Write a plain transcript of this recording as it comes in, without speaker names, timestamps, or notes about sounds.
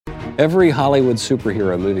Every Hollywood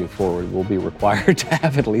superhero moving forward will be required to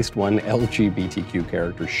have at least one LGBTQ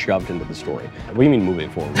character shoved into the story. What do you mean moving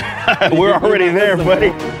forward? We're already there, buddy.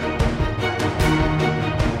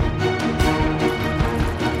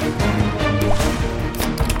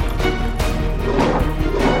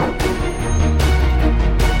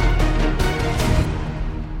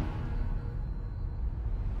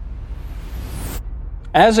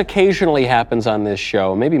 As occasionally happens on this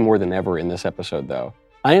show, maybe more than ever in this episode though,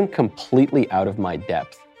 I am completely out of my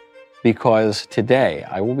depth because today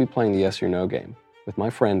I will be playing the Yes or No game with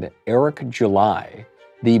my friend Eric July,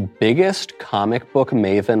 the biggest comic book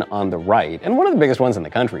maven on the right, and one of the biggest ones in the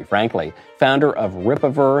country, frankly, founder of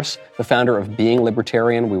Ripaverse, the founder of Being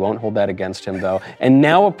Libertarian, we won't hold that against him though, and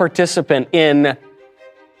now a participant in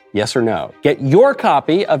Yes or No. Get your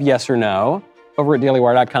copy of Yes or No over at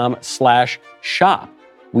dailywire.com/shop.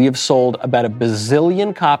 We have sold about 1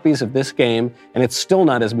 bazillion copies of this game, and it's still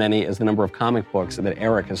not as many as the number of comic books that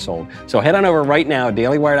Eric has sold. So head on over right now,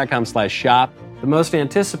 dailywire.com/shop. The most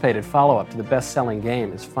anticipated follow-up to the best-selling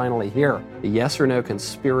game is finally here. The Yes or No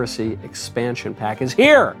Conspiracy expansion pack is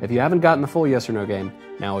here. If you haven't gotten the full Yes or No game,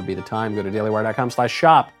 now would be the time. Go to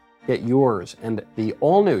dailywire.com/shop. Get yours and the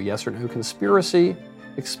all-new Yes or No Conspiracy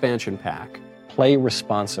expansion pack. Play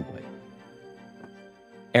responsibly.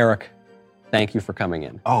 Eric, thank you for coming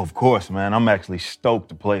in. Oh, of course, man. I'm actually stoked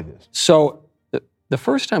to play this. So the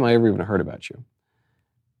first time I ever even heard about you,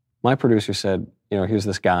 my producer said, here's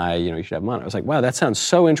this guy, you should have him on. I was like, wow, that sounds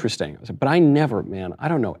so interesting. I was like, but I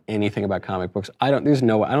don't know anything about comic books. I don't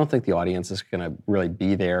think the audience is going to really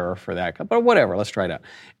be there for that, but whatever, let's try it out.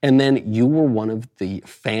 And then you were one of the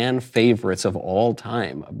fan favorites of all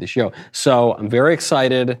time of the show. So I'm very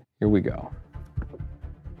excited. Here we go.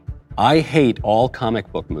 I hate all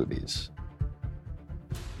comic book movies.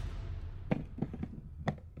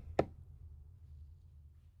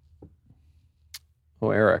 Oh,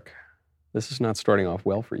 Eric, this is not starting off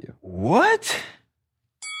well for you. What?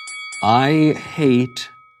 I hate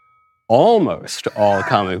almost all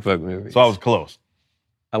comic book movies. So I was close.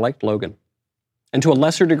 I liked Logan. And to a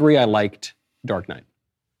lesser degree, I liked Dark Knight.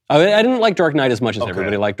 I didn't like Dark Knight as much as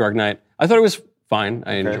everybody liked Dark Knight. I thought it was fine.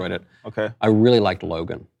 I enjoyed it. Okay. I really liked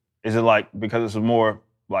Logan. Is it because it's more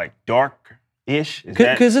like dark-ish?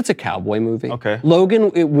 Because it's a cowboy movie. Okay. Logan,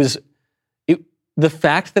 the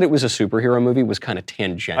fact that it was a superhero movie was kind of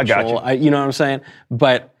tangential. I got you. You know what I'm saying?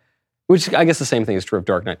 But, which I guess the same thing is true of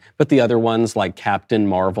Dark Knight. But the other ones, like Captain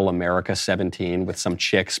Marvel America 17 with some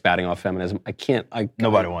chick spouting off feminism,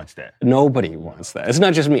 Nobody wants that. Nobody wants that. It's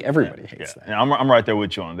not just me. Everybody hates that. And I'm right there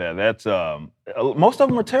with you on that. That's most of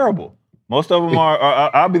them are terrible. Most of them are.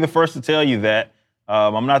 I'll be the first to tell you that.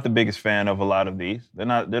 I'm not the biggest fan of a lot of these. They're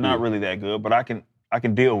not really that good. But I can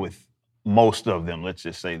deal with most of them. Let's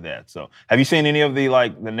just say that. So, have you seen any of the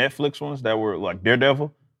Netflix ones that were like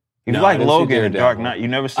Daredevil? If you like Logan and Dark Knight, you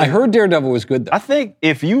never seen. I heard Daredevil was good though. I think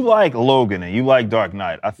if you like Logan and you like Dark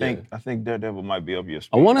Knight, I think Daredevil might be up your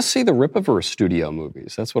speed. I want to see the Ripaverse studio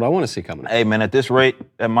movies. That's what I want to see coming up. Hey man, at this rate,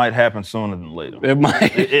 that might happen sooner than later. It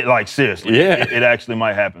might. It seriously. Yeah. It actually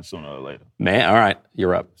might happen sooner or later. Man, all right,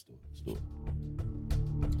 you're up. Let's do it.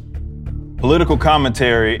 Political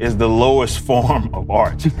commentary is the lowest form of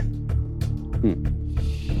art.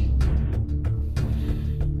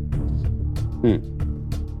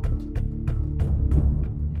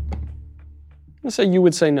 Let's say you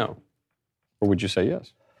would say no. Or would you say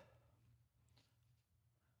yes?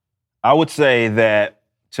 I would say that,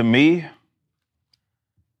 to me,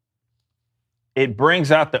 it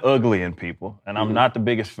brings out the ugly in people, and I'm not the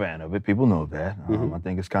biggest fan of it. People know that. I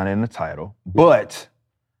think it's kind of in the title. But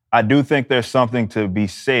I do think there's something to be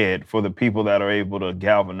said for the people that are able to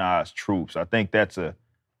galvanize troops. I think that's an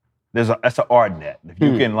art net. If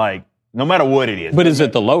you can, no matter what it is. But is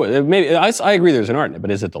it the lowest? Maybe I agree there's an art net,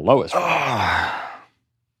 but is it the lowest?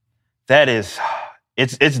 That is,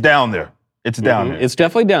 it's down there. It's down there. It's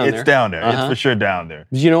definitely down there. It's down there. It's for sure down there.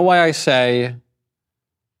 Do you know why I say,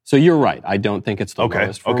 so you're right, I don't think it's the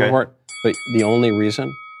lowest form of art, but the only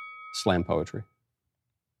reason, slam poetry.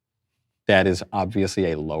 That is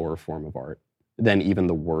obviously a lower form of art than even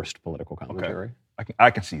the worst political commentary.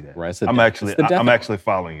 I can see that. Right, I'm actually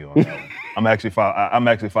following you on that one. I'm actually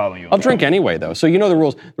following you on I'll drink anyway, though. So you know the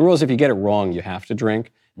rules. The rules, if you get it wrong, you have to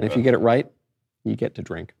drink. And if you get it right, you get to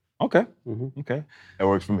drink. Okay. Okay. That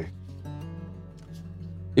works for me.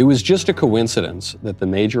 It was just a coincidence that the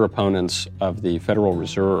major opponents of the Federal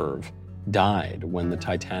Reserve died when the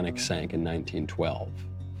Titanic sank in 1912.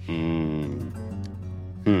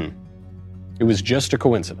 It was just a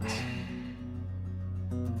coincidence.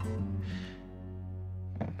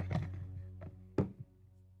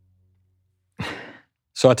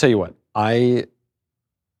 So I'll tell you what,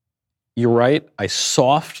 you're right. I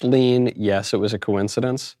soft lean, yes, it was a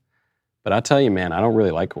coincidence. But I'll tell you, man, I don't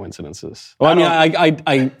really like coincidences. Well,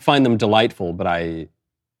 I find them delightful, but I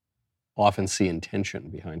often see intention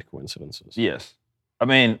behind coincidences. Yes. I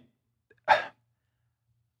mean,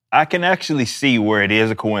 I can actually see where it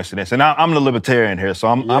is a coincidence. And I'm the libertarian here,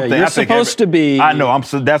 so you're supposed to be. I know,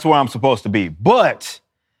 that's where I'm supposed to be. But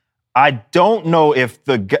I don't know if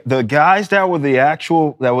the guys that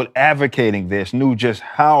were advocating this knew just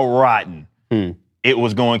how rotten it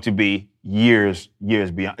was going to be years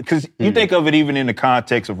beyond. Because you think of it even in the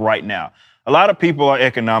context of right now. A lot of people are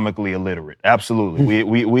economically illiterate. Absolutely.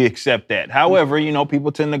 We accept that. However,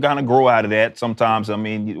 people tend to kind of grow out of that sometimes. I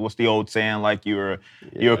mean, what's the old saying? Like you're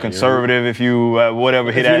a conservative if you whatever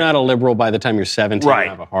if hit you're at. not a liberal by the time you're 17, right. You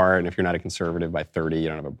don't have a heart. And if you're not a conservative by 30, you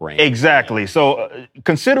don't have a brain. Exactly. So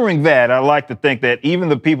considering that, I like to think that even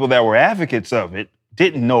the people that were advocates of it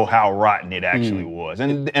didn't know how rotten it actually was.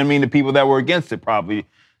 And I mean, the people that were against it probably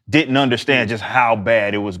didn't understand just how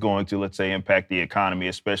bad it was going to, let's say, impact the economy,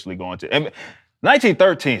 especially going to. And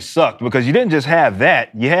 1913 sucked because you didn't just have that.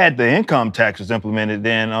 You had the income taxes implemented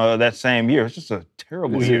then that same year. It's just a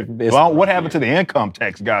terrible year. Well, what happened to the income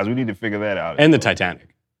tax, guys? We need to figure that out. And the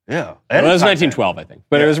Titanic. Yeah. Well, that was 1912, I think.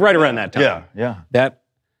 But it was right around that time. Yeah.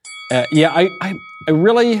 I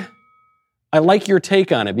really... I like your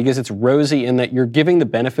take on it because it's rosy in that you're giving the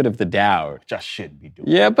benefit of the doubt. Which I shouldn't be doing.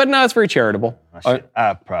 Yeah, but no, it's very charitable.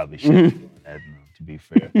 I probably shouldn't, to be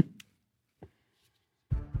fair.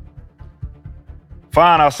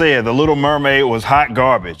 Fine, I'll say it. The Little Mermaid was hot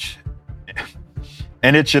garbage.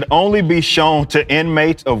 And it should only be shown to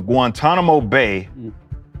inmates of Guantanamo Bay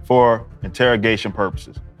for interrogation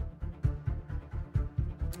purposes.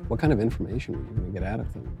 What kind of information are you going to get out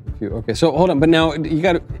of them? Okay, so hold on. But now you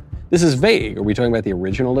got to... This is vague. Are we talking about the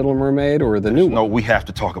original Little Mermaid or the new one? No, we have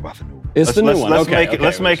to talk about the new one. It's the new one.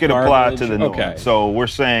 Let's make it apply to the new one. So we're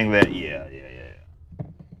saying that, yeah.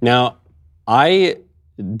 Now, I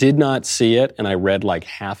did not see it, and I read like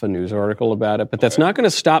half a news article about it, but that's not going to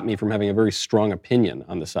stop me from having a very strong opinion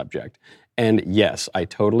on the subject. And yes, I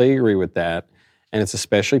totally agree with that. And it's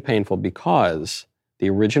especially painful because the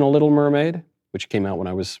original Little Mermaid, which came out when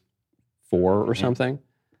I was 4 or something,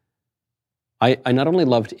 I not only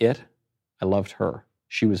loved it, I loved her.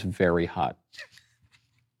 She was very hot.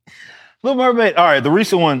 Little Mermaid, all right, the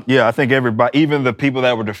recent one, yeah, I think everybody, even the people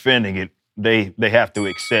that were defending it, they have to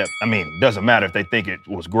accept. I mean, it doesn't matter if they think it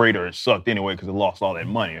was great or it sucked anyway because it lost all that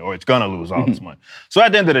money or it's going to lose all this money. So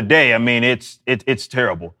at the end of the day, I mean, it's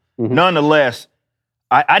terrible. Nonetheless,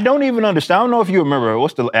 I don't even understand. I don't know if you remember,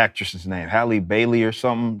 what's the actress's name? Halle Bailey or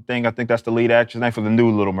something? I think that's the lead actress name for the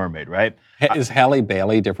new Little Mermaid, right? Is Halle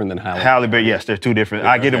Bailey different than Halle Bailey? Yes, they're two different.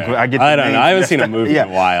 I get them. I don't know. I haven't seen a movie in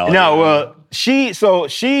a while. No, well,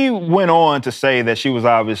 she went on to say that she was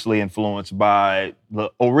obviously influenced by the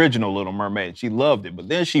original Little Mermaid. She loved it, but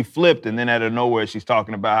then she flipped, and then out of nowhere she's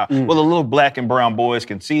talking about how, well, the little black and brown boys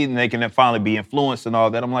can see it and they can finally be influenced and all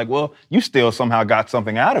that. I'm like, well, you still somehow got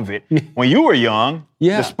something out of it when you were young,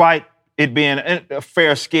 despite it being a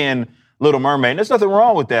fair-skinned Little Mermaid. And there's nothing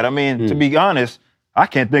wrong with that. I mean, to be honest, I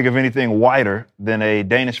can't think of anything whiter than a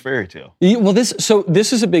Danish fairy tale. Well, this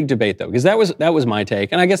is a big debate, though, because that was my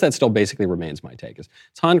take, and I guess that still basically remains my take. It's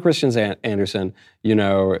Hans Christian Andersen.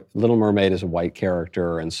 Little Mermaid is a white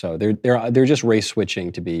character, and so they're just race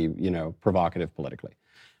switching to be provocative politically.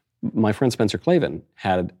 My friend Spencer Clavin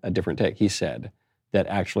had a different take. He said that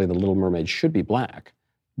actually the Little Mermaid should be black,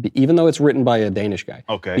 even though it's written by a Danish guy.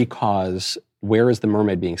 Okay. Because where is the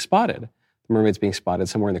mermaid being spotted? Mermaid's being spotted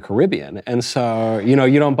somewhere in the Caribbean. And so, you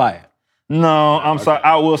don't buy it. No, I'm sorry.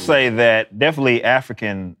 I will say that definitely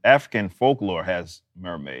African folklore has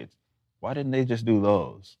mermaids. Why didn't they just do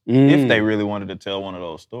those? If they really wanted to tell one of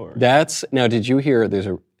those stories. Now, did you hear there's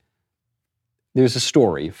a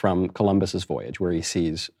story from Columbus's voyage where he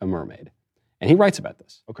sees a mermaid. And he writes about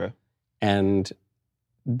this. Okay. And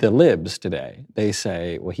the libs today, they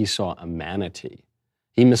say, well, he saw a manatee.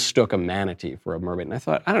 He mistook a manatee for a mermaid. And I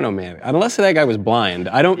thought, I don't know, man. Unless that guy was blind,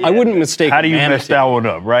 I wouldn't mistake a manatee. How do you mess that one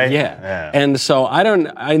up, right? Yeah. And so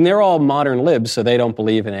and they're all modern libs, so they don't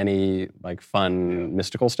believe in any fun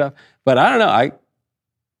mystical stuff. But I don't know.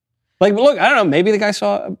 Look, I don't know. Maybe the guy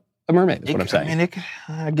saw a mermaid, is what I'm saying. I mean,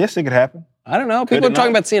 I guess it could happen. I don't know. People are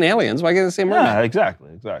talking about seeing aliens. Why can't they see a mermaid? Yeah, exactly.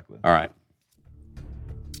 All right.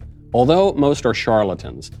 Although most are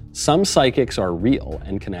charlatans, some psychics are real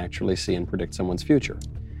and can actually see and predict someone's future.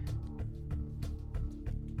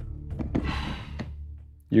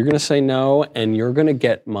 You're going to say no, and you're going to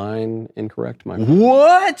get mine incorrect, my friend.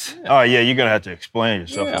 What? Yeah. Oh, yeah, you're going to have to explain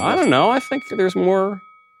yourself. Yeah, I don't know. I think there's more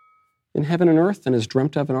in heaven and earth than is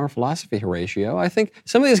dreamt of in our philosophy, Horatio. I think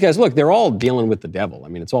some of these guys, look, they're all dealing with the devil. I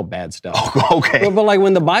mean, it's all bad stuff. Oh, okay. But like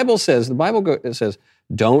when the Bible says, it says,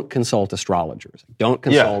 don't consult astrologers. Don't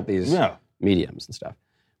consult these mediums and stuff.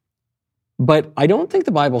 But I don't think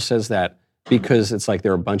the Bible says that because it's like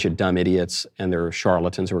they're a bunch of dumb idiots and they're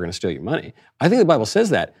charlatans who are going to steal your money. I think the Bible says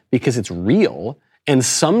that because it's real. And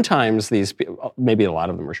sometimes these people, maybe a lot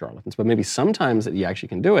of them are charlatans, but maybe sometimes that you actually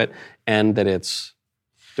can do it and that it's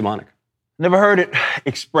demonic. Never heard it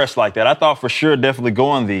expressed like that. I thought for sure, definitely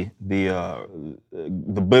going the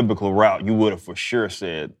biblical route, you would have for sure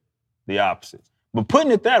said the opposite. But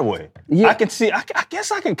putting it that way, I can see. I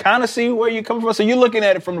guess I can kind of see where you're coming from. So you're looking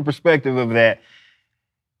at it from the perspective of that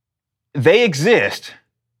they exist,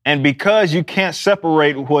 and because you can't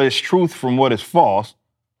separate what is truth from what is false.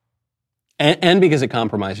 And because it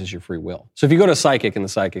compromises your free will. So if you go to a psychic and the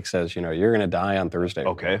psychic says, you're going to die on Thursday.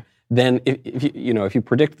 Okay. Then if you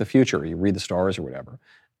predict the future, you read the stars or whatever,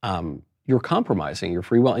 you're compromising your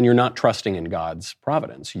free will and you're not trusting in God's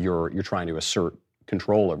providence. You're trying to assert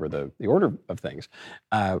control over the order of things.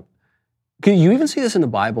 You even see this in the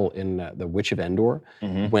Bible in the Witch of Endor,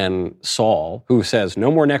 when Saul, who says, no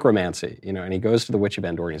more necromancy, and he goes to the Witch of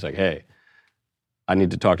Endor and he's like, hey, I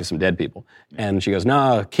need to talk to some dead people. And she goes,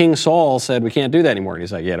 nah, King Saul said we can't do that anymore. And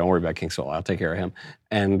he's like, yeah, don't worry about King Saul. I'll take care of him.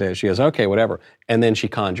 And she goes, okay, whatever. And then she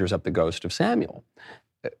conjures up the ghost of Samuel.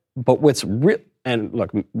 But what's real, and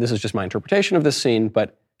look, this is just my interpretation of this scene,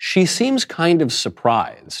 but she seems kind of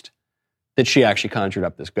surprised that she actually conjured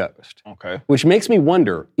up this ghost. Okay. Which makes me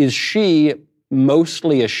wonder, is she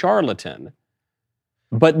mostly a charlatan?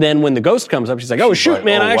 But then when the ghost comes up, she's like, oh, shoot,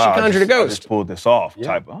 man, I actually conjured a ghost. I just pulled this off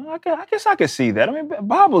type. I guess I could see that. I mean,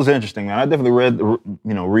 Bible's interesting, man. I definitely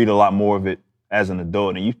read a lot more of it as an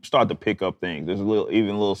adult, and you start to pick up things. There's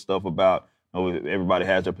little stuff about, everybody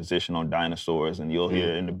has their position on dinosaurs, and you'll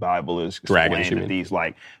hear in the Bible is dragons, that these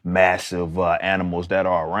like massive animals that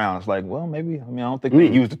are around. It's like, well, maybe, I don't think they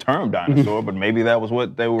used the term dinosaur, but maybe that was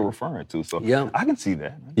what they were referring to. So I can see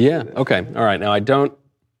that. Okay. All right. Now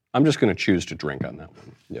I'm just going to choose to drink on that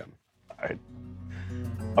one. Yeah. All right.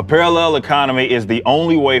 A parallel economy is the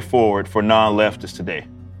only way forward for non-leftists today.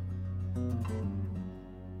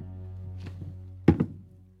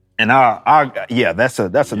 And that's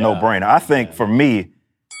a no-brainer. I think for me,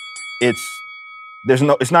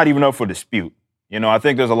 it's not even up for dispute. I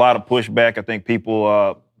think there's a lot of pushback. I think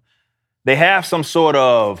people they have some sort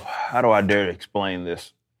of, how do I dare to explain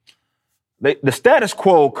this? The status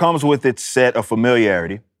quo comes with its set of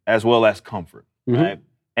familiarity as well as comfort, right?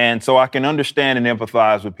 And so I can understand and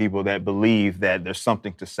empathize with people that believe that there's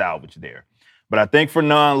something to salvage there. But I think for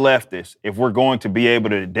non-leftists, if we're going to be able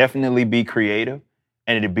to definitely be creative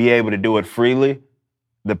and to be able to do it freely,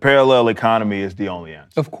 the parallel economy is the only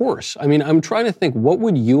answer. Of course. I mean, I'm trying to think, what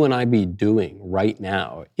would you and I be doing right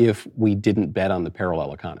now if we didn't bet on the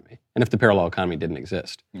parallel economy and if the parallel economy didn't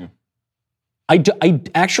exist? Yeah. I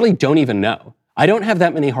actually don't even know. I don't have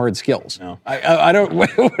that many hard skills. No. I don't.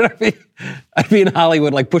 I'd be in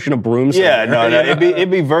Hollywood, like pushing a broom. Yeah, it'd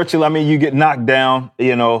be virtual. I mean, you get knocked down.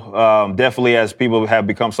 Definitely as people have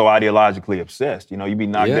become so ideologically obsessed. You'd be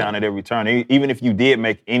knocked down at every turn. Even if you did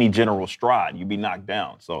make any general stride, you'd be knocked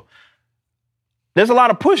down. So there's a lot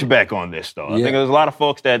of pushback on this, though. I think there's a lot of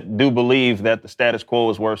folks that do believe that the status quo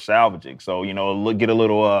is worth salvaging. So get a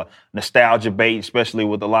little nostalgia bait, especially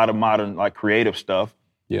with a lot of modern creative stuff.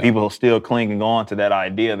 Yeah. People are still clinging on to that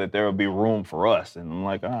idea that there will be room for us. And I'm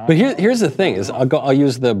like, But here's the thing, is I'll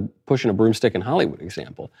use the pushing a broomstick in Hollywood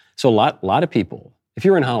example. So a lot of people, if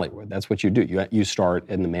you're in Hollywood, that's what you do. You start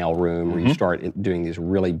in the mailroom or you start doing these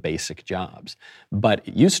really basic jobs. But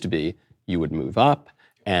it used to be you would move up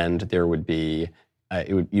and there would be,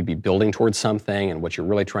 you'd be building towards something, and what you're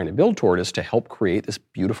really trying to build toward is to help create this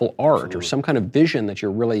beautiful art or some kind of vision that you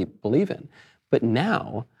really believe in. But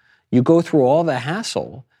now, you go through all the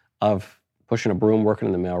hassle of pushing a broom, working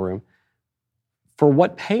in the mailroom, for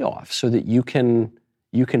what payoff? So that you can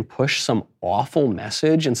push some awful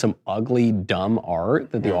message and some ugly, dumb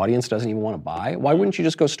art that the audience doesn't even want to buy? Why wouldn't you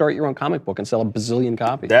just go start your own comic book and sell a bazillion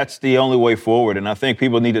copies? That's the only way forward, and I think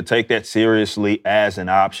people need to take that seriously as an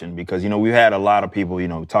option because, we've had a lot of people,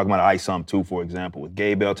 talking about ISOM 2, for example, with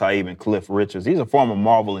Gabe El-Taib and Cliff Richards. These are former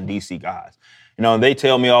Marvel and DC guys. They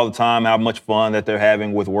tell me all the time how much fun that they're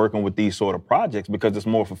having with working with these sort of projects because it's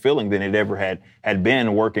more fulfilling than it ever had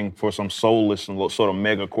been working for some soulless and sort of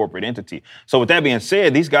mega corporate entity. So with that being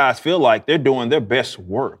said, these guys feel like they're doing their best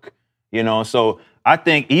work, So I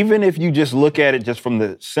think even if you just look at it just from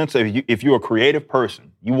the sense of if you're a creative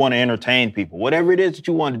person, you want to entertain people, whatever it is that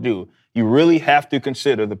you want to do, you really have to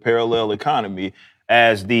consider the parallel economy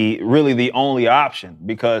as the only option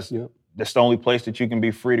because that's the only place that you can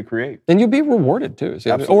be free to create. And you'll be rewarded too.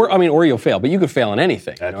 See, or you'll fail, but you could fail in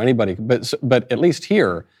anything. Anybody. But at least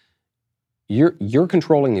here, you're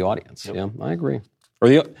controlling the audience. Yep. Yeah, I agree.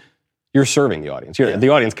 Or you're serving the audience. The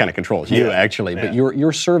audience kind of controls you actually, but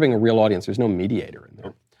you're serving a real audience. There's no mediator in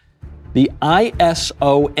there. The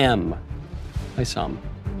ISOM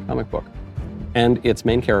comic book and its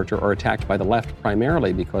main character are attacked by the left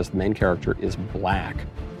primarily because the main character is black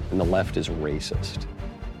and the left is racist.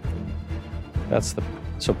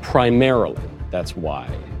 So primarily, that's why.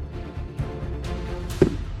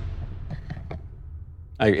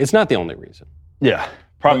 It's not the only reason. Yeah,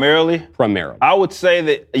 primarily. I would say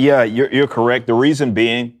that, you're correct. The reason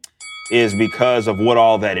being is because of what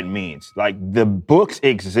all that it means. Like the book's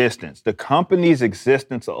existence, the company's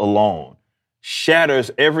existence alone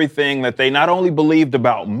shatters everything that they not only believed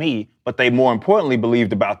about me, but they more importantly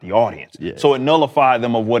believed about the audience. Yeah. So it nullified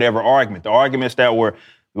them of whatever argument. The arguments that were,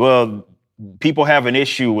 well, people have an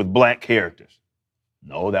issue with black characters.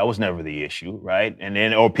 No, that was never the issue, right?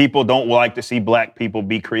 Or people don't like to see black people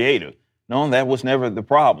be creative. No, that was never the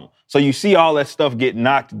problem. So you see all that stuff get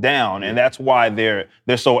knocked down, and that's why they're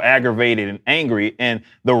so aggravated and angry. And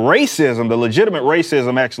the racism, the legitimate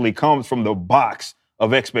racism, actually comes from the box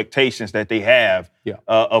of expectations that they have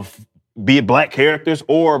of be it black characters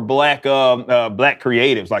or black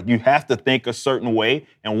creatives. Like you have to think a certain way,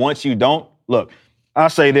 and once you don't, look, I'll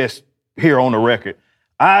say this here on the record: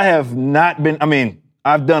 I have not been. I mean,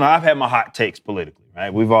 I've had my hot takes politically,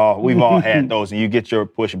 right? We've all had those, and you get your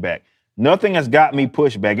pushback. Nothing has got me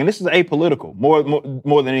pushback, and this is apolitical more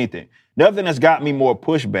than anything. Nothing has got me more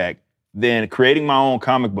pushback than creating my own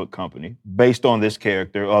comic book company based on this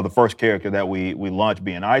character, or the first character that we launched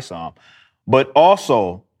being ISOM. But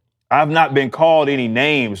also, I've not been called any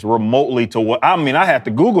names remotely to what, I mean, I have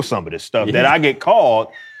to Google some of this stuff that I get called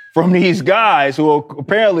from these guys who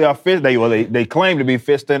apparently are they claim to be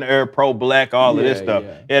fist in the air, pro-black, all of this stuff.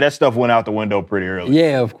 Yeah, that stuff went out the window pretty early.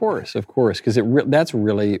 Yeah, of course, because that's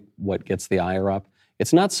really what gets the ire up.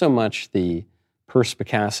 It's not so much the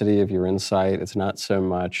perspicacity of your insight. It's not so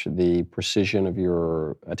much the precision of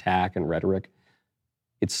your attack and rhetoric.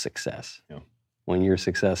 It's success. Yeah. When you're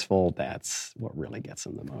successful, that's what really gets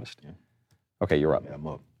them the most. Yeah. Okay, you're up. Yeah, I'm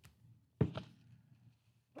up.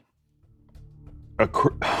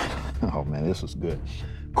 Oh man, this was good.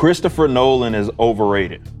 Christopher Nolan is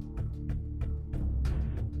overrated.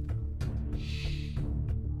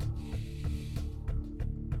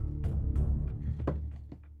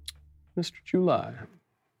 Mr. July,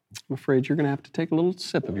 I'm afraid you're going to have to take a little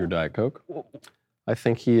sip of your Diet Coke. I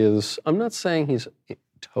think he is, I'm not saying he's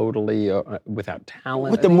totally without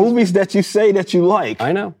talent. With the movies that you say that you like.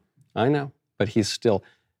 I know. But he's still,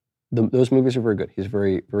 those movies are very good. He's a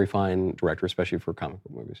very, very fine director, especially for comic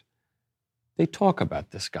book movies. They talk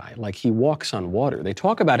about this guy like he walks on water. They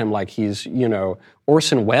talk about him like he's,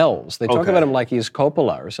 Orson Welles. They talk about him like he's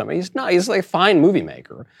Coppola or something. He's not. He's like a fine movie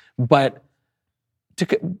maker. But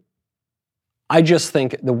I just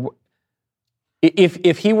think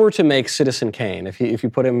if he were to make Citizen Kane, if you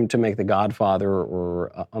put him to make The Godfather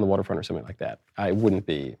or On the Waterfront or something like that, he wouldn't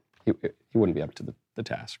be up to the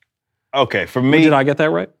task. Okay, for me, did I get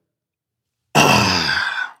that right?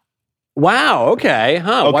 Wow. Okay.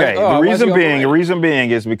 Huh. Okay. The reason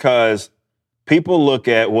being is because people look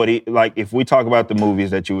at what if we talk about the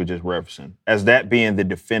movies that you were just referencing as that being the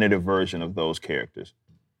definitive version of those characters,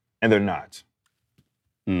 and they're not.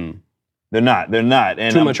 They're not.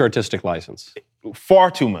 And too much artistic license.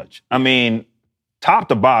 Far too much. I mean, top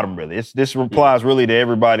to bottom, really. This applies really to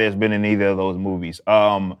everybody that's been in either of those movies.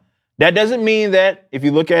 That doesn't mean that if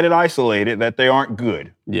you look at it isolated, that they aren't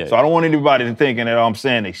good. Yeah. So I don't want anybody to think that I'm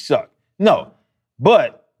saying they suck. No.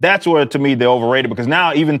 But that's where, to me, they're overrated, because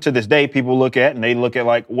now, even to this day, people look at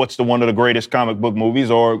like, what's one of the greatest comic book movies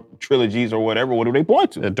or trilogies or whatever? What do they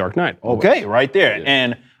point to? The Dark Knight. Always. Okay, right there. Yeah.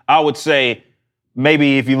 And I would say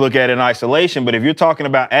maybe if you look at it in isolation, but if you're talking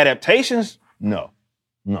about adaptations, no.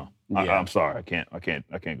 Yeah. I'm sorry. I can't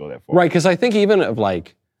go that far. Right, because I think even of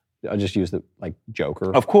I'll just use the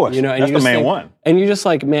Joker. Of course. And that's the main one. And you just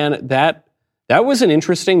man, that was an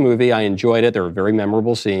interesting movie. I enjoyed it. There were very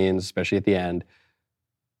memorable scenes, especially at the end.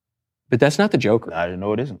 But that's not the Joker. I didn't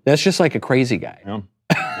know it isn't. That's just like a crazy guy. Yeah.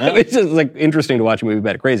 It's just interesting to watch a movie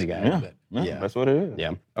about a crazy guy. Yeah, that's what it is.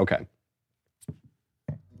 Yeah, okay.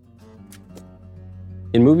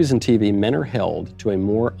 In movies and TV, men are held to a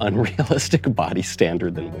more unrealistic body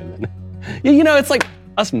standard than women. It's like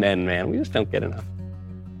us men, man. We just don't get enough.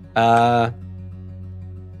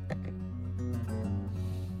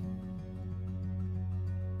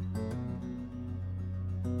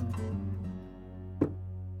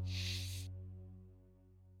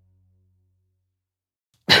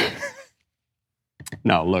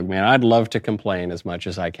 No, look, man, I'd love to complain as much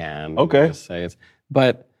as I can. Okay. Just say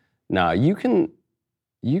but no, you can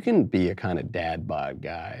be a kind of dad bod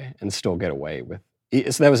guy and still get away with.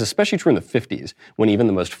 So that was especially true in the 50s when even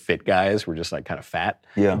the most fit guys were just like kind of fat.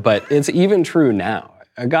 Yeah. But it's even true now.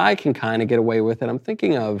 A guy can kind of get away with it. I'm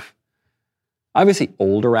thinking of, obviously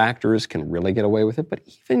older actors can really get away with it, but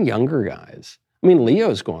even younger guys. I mean,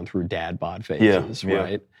 Leo's gone through dad bod phases,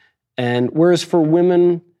 right? And whereas for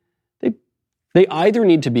women, they either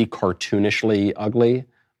need to be cartoonishly ugly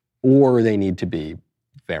or they need to be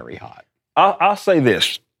very hot. I'll say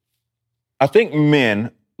this. I think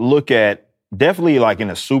men look at, definitely like in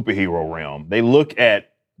a superhero realm, they look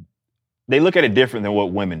at it different than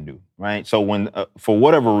what women do, right? So when, for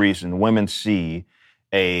whatever reason, women see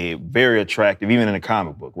a very attractive, even in a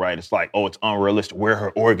comic book, right? It's like, oh, it's unrealistic. Where are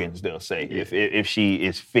her organs, they'll say, if she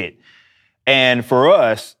is fit. And for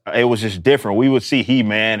us, it was just different. We would see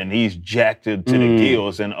He-Man and he's jacked to the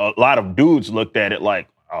gills, and a lot of dudes looked at it like,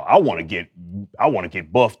 oh, I want to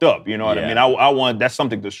get buffed up. You know what I mean? I want, that's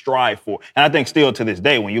something to strive for. And I think still to this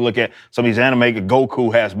day, when you look at some of these animated,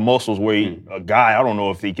 Goku has muscles where a guy, I don't know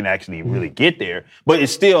if he can actually really get there, but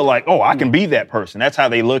it's still like, oh, I can be that person. That's how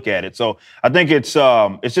they look at it. So I think it's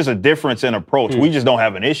just a difference in approach. We just don't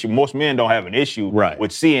have an issue. Most men don't have an issue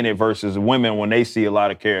with seeing it versus women when they see a lot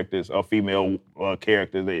of characters, or female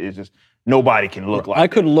characters. It's just, nobody can look like I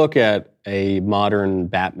could look at a modern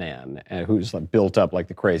Batman who's like built up like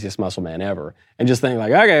the craziest muscle man ever and just think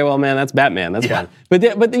like, okay, well, man, that's Batman. That's fine.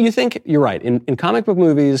 But you think, you're right. In comic book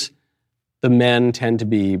movies, the men tend to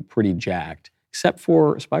be pretty jacked, except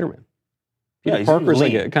for Spider-Man. Peter Parker's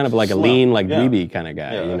like a lean, like BB kind of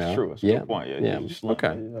guy. Yeah, you that's know? true. That's a good point. Yeah.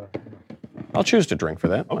 Okay. I'll choose to drink for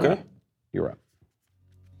that. Okay. You're up.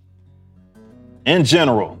 In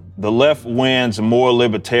general, the left wins more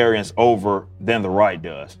libertarians over than the right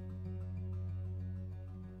does.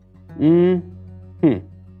 You're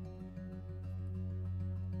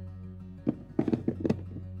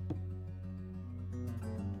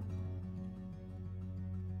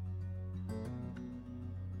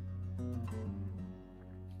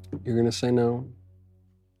going to say no,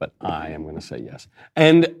 but I am going to say yes.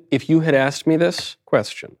 And if you had asked me this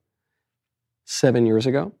question 7 years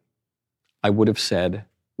ago, I would have said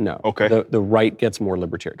no. Okay. The right gets more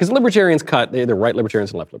libertarian. Because libertarians they're right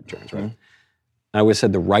libertarians and left libertarians, right? I would have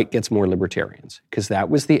said the right gets more libertarians, because that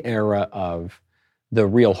was the era of the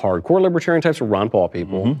real hardcore libertarian types were Ron Paul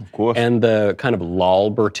people. Of course. And the kind of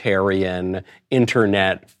lolbertarian,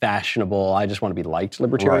 internet, fashionable, I just want to be liked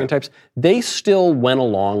libertarian types. They still went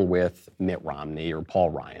along with Mitt Romney or Paul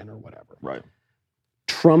Ryan or whatever. Right.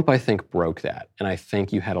 Trump, I think, broke that. And I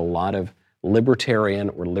think you had a lot of libertarian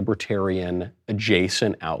or libertarian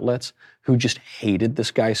adjacent outlets who just hated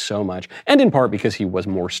this guy so much, and in part because he was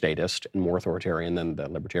more statist and more authoritarian than the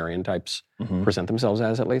libertarian types present themselves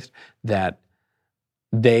as, at least, that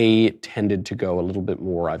they tended to go a little bit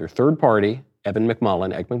more either third party, Evan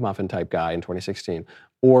McMullin, Egg McMuffin type guy in 2016,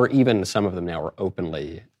 or even some of them now are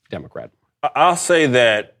openly Democrat. I'll say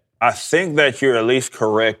that I think that you're at least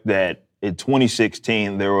correct that in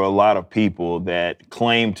 2016, there were a lot of people that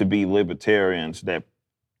claimed to be libertarians that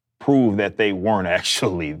proved that they weren't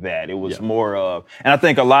actually that. It was more of, and I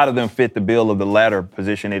think a lot of them fit the bill of the latter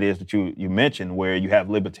position it is that you mentioned, where you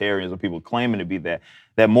have libertarians or people claiming to be that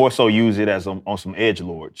more so use it as on some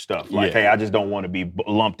edgelord stuff. Like, hey, I just don't want to be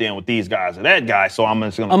lumped in with these guys or that guy, so I'm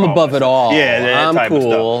just going to I'm above it all. Yeah, that I'm type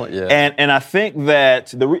cool. of stuff. Yeah. And I think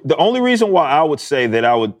that the only reason why I would say that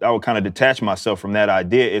I would kind of detach myself from that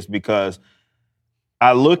idea is because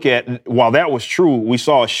I look at, while that was true, we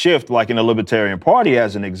saw a shift like in the Libertarian Party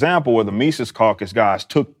as an example where the Mises Caucus guys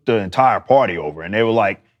took the entire party over and they were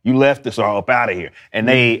like, you leftists are up out of here. And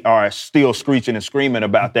they are still screeching and screaming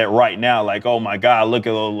about that right now. Like, oh my God, look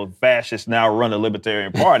at all the fascists now run the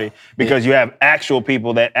Libertarian Party because you have actual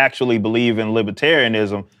people that actually believe in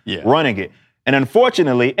libertarianism running it. And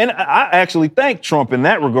unfortunately, and I actually thank Trump in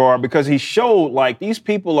that regard because he showed like these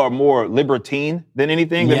people are more libertine than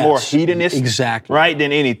anything. They're more hedonist, right,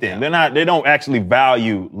 than anything. They don't actually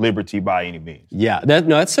value liberty by any means. Yeah,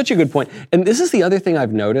 that's such a good point. And this is the other thing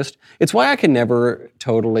I've noticed. It's why I can never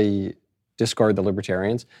totally discard the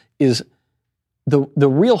libertarians is the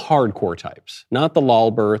real hardcore types, not the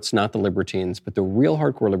lolberts, not the libertines, but the real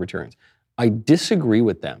hardcore libertarians. I disagree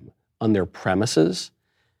with them on their premises,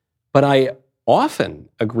 but I often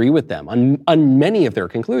agree with them on many of their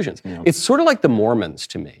conclusions. Yeah. It's sort of like the Mormons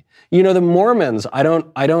to me. You know, the Mormons, I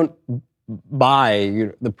don't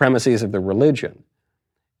buy the premises of the religion.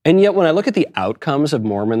 And yet when I look at the outcomes of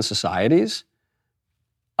Mormon societies,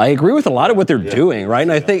 I agree with a lot of what they're doing, right?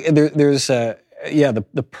 And I think there's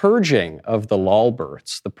the purging of the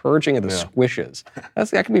lolberts, the purging of the squishes,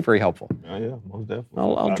 that can be very helpful. Yeah, most definitely.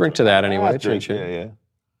 I'll drink to that anyway. Yeah.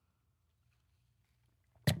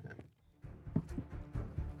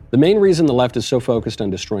 The main reason the left is so focused on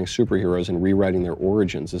destroying superheroes and rewriting their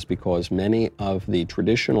origins is because many of the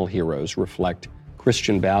traditional heroes reflect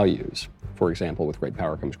Christian values. For example, with great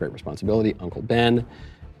power comes great responsibility, Uncle Ben,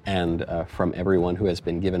 and from everyone who has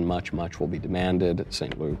been given much, much will be demanded,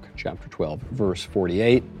 St. Luke chapter 12, verse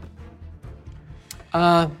 48.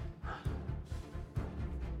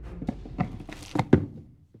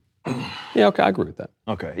 Yeah, okay, I agree with that.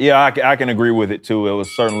 Okay, yeah, I can agree with it too. It was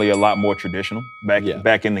certainly a lot more traditional back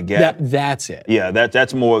in the gap. That's it. Yeah,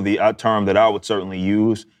 that's more of the term that I would certainly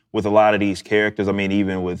use with a lot of these characters. I mean,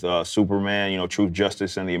 even with Superman, Truth,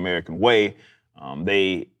 Justice, and the American Way,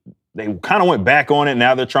 they kind of went back on it.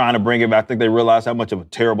 Now they're trying to bring it back. I think they realized how much of a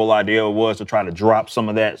terrible idea it was to try to drop some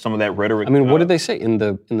of that rhetoric. I mean, what did they say in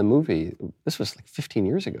the movie? This was like 15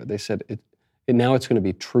 years ago. They said now it's going to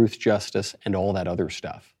be truth, justice, and all that other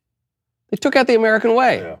stuff. They took out the American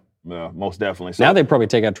way. Yeah, most definitely. So, now they'd probably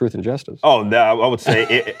take out truth and justice. Oh, I would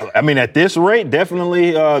say, at this rate,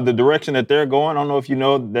 definitely the direction that they're going. I don't know if you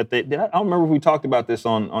know that I don't remember if we talked about this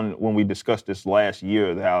on when we discussed this last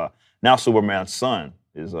year, how now Superman's son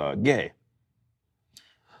is gay.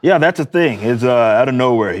 Yeah, that's a thing. It's out of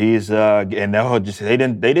nowhere. He's and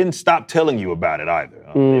they didn't stop telling you about it either.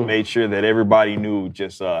 They made sure that everybody knew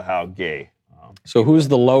just how gay. So who's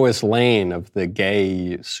the Lois Lane of the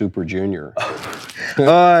gay Super Junior?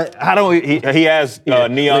 I don't. He has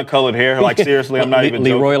neon colored hair. Like seriously, I'm not even.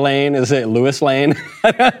 Leroy Lane? Is it Lewis Lane?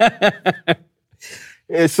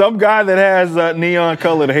 It's some guy that has neon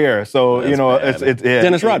colored hair. So That's it's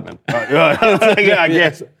Dennis Rodman. I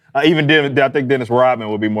guess I think Dennis Rodman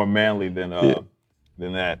would be more manly than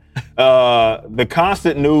that. The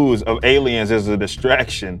constant news of aliens is a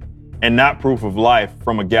distraction and not proof of life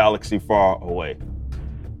from a galaxy far away.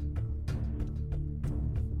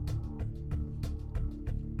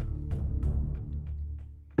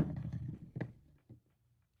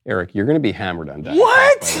 Eric, you're going to be hammered on that.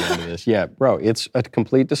 What? By the end of this. Yeah, bro, it's a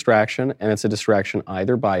complete distraction, and it's a distraction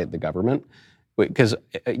either by the government, because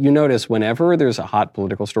you notice whenever there's a hot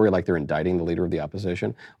political story, like they're indicting the leader of the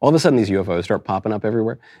opposition, all of a sudden these UFOs start popping up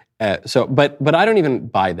everywhere. But I don't even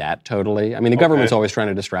buy that totally. I mean, the government's always trying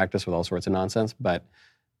to distract us with all sorts of nonsense, but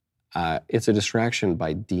it's a distraction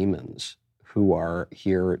by demons who are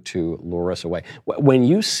here to lure us away. When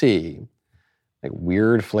you see like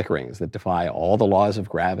weird flickerings that defy all the laws of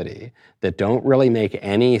gravity, that don't really make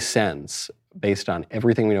any sense based on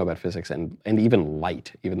everything we know about physics and even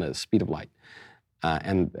light, even the speed of light.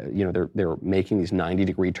 They're making these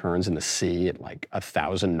 90-degree turns in the sea at like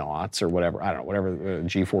 1,000 knots or whatever. I don't know, whatever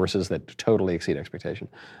G-forces that totally exceed expectation.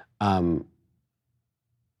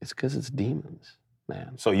 It's because it's demons,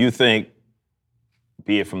 man. So you think,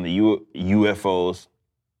 be it from the UFOs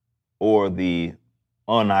or the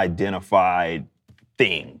unidentified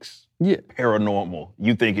things, paranormal,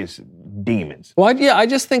 you think it's demons? Well, I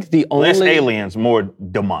just think the only... Less aliens, more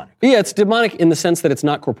demonic. Yeah, it's demonic in the sense that it's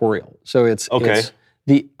not corporeal. So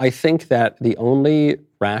I think that the only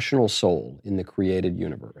rational soul in the created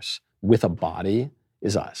universe with a body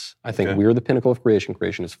is us. I think we're the pinnacle of creation.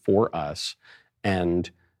 Creation is for us, and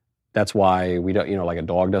that's why we don't, like a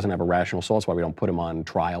dog doesn't have a rational soul. That's why we don't put him on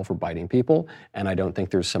trial for biting people. And I don't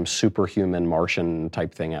think there's some superhuman Martian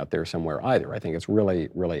type thing out there somewhere either. I think it's really,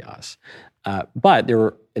 really us. But there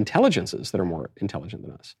are intelligences that are more intelligent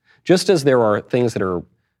than us. Just as there are things that are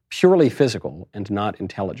purely physical and not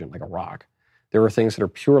intelligent, like a rock, there are things that are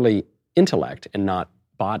purely intellect and not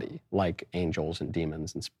body, like angels and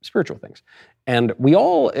demons and spiritual things. And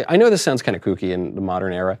I know this sounds kind of kooky in the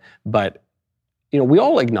modern era, but we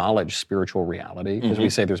all acknowledge spiritual reality because we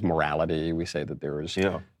say there's morality. We say that there is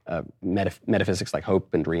metaphysics like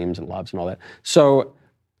hope and dreams and loves and all that. So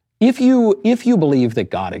if you believe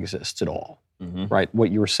that God exists at all, right,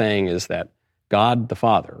 what you're saying is that God the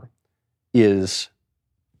Father is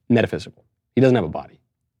metaphysical. He doesn't have a body.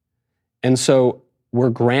 And so we're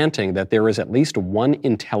granting that there is at least one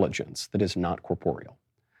intelligence that is not corporeal.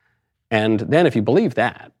 And then if you believe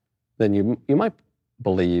that, then you might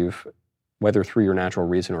believe, whether through your natural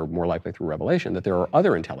reason or more likely through revelation, that there are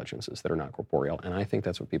other intelligences that are not corporeal. And I think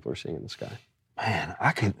that's what people are seeing in the sky. Man,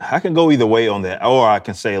 I can go either way on that, or I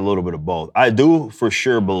can say a little bit of both. I do for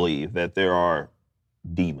sure believe that there are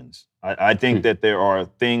demons. I think that there are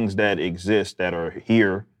things that exist that are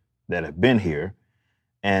here, that have been here,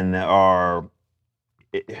 and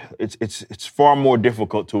it's far more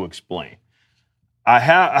difficult to explain.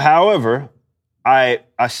 However, I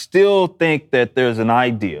still think that there's an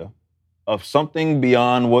idea of something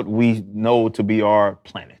beyond what we know to be our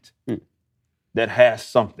planet that has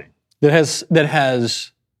something. That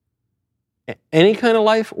has any kind of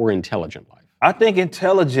life or intelligent life? I think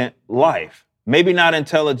intelligent life. Maybe not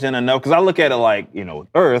intelligent enough, because I look at it like, with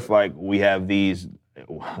Earth, like we have these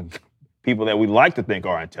people that we like to think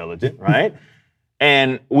are intelligent, right?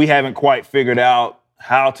 And we haven't quite figured out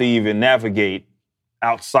how to even navigate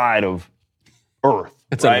outside of Earth.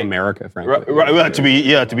 It's right? in America, frankly. Right. Well, to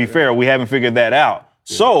be fair, we haven't figured that out.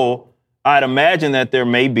 Yeah. So I'd imagine that there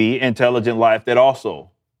may be intelligent life that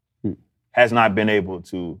also has not been able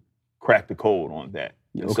to crack the code on that.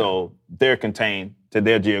 Okay. So they're contained to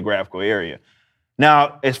their geographical area.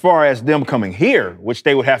 Now, as far as them coming here, which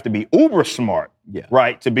they would have to be uber smart,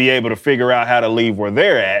 right, to be able to figure out how to leave where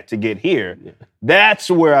they're at to get here,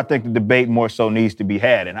 that's where I think the debate more so needs to be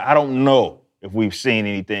had. And I don't know if we've seen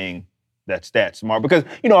anything that's that smart. Because,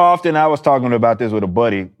 often I was talking about this with a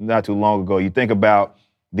buddy not too long ago. You think about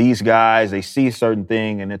these guys, they see a certain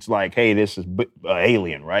thing, and it's like, hey, this is an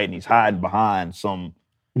alien, right? And he's hiding behind some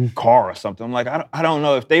car or something. I'm like, I don't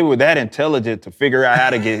know if they were that intelligent to figure out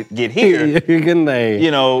how to get here. Can they?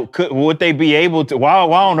 Would they be able to? Why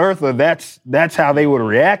on earth? That's how they would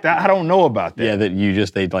react. I don't know about that. Yeah,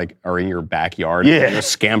 that they like are in your backyard. Yeah, and you're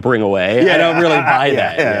scampering away. Yeah, I don't really buy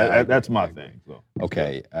that. Yeah, that's my thing. So.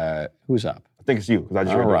 Okay, who's up? I think it's you because I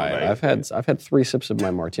just. All right, I've had 3 sips of my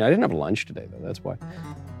martini. I didn't have lunch today though. That's why.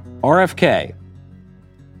 RFK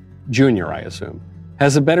Jr., I assume,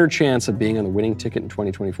 has a better chance of being on the winning ticket in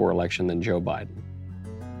 2024 election than Joe Biden.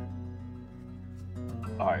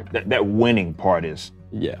 All right, that winning part is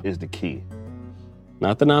the key.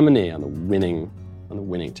 Not the nominee, on the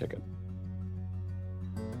winning ticket.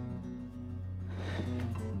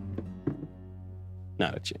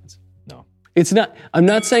 Not a chance. No. It's not. I'm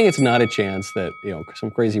not saying it's not a chance that,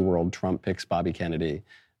 some crazy world, Trump picks Bobby Kennedy,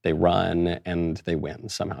 they run and they win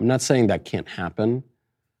somehow. I'm not saying that can't happen.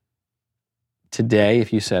 Today,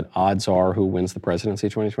 if you said odds are who wins the presidency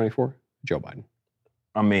 2024, Joe Biden.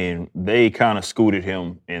 I mean, they kind of scooted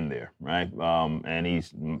him in there, right?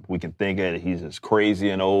 And we can think that he's as crazy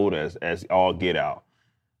and old as all get out.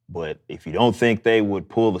 But if you don't think they would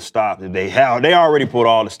pull the stop, they already pulled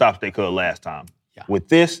all the stops they could last time. Yeah. With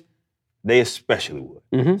this, they especially would.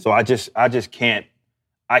 Mm-hmm. So I just can't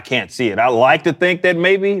see it. I like to think that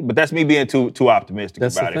maybe, but that's me being too optimistic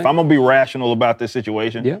about it. If I'm going to be rational about this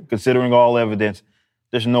situation, considering all evidence,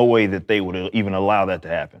 there's no way that they would even allow that to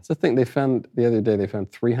happen. It's the thing they found the other day. They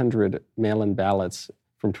found 300 mail-in ballots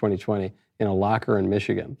from 2020 in a locker in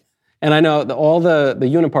Michigan. And I know all the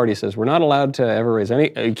Uniparty says we're not allowed to ever raise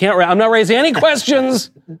any. I'm not raising any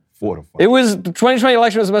questions. It was the 2020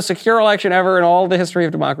 election was the most secure election ever in all the history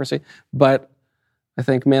of democracy. But I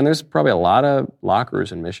think, man, there's probably a lot of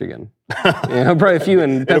lockers in Michigan. Probably a few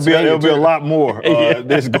in Pennsylvania. It'll be a lot more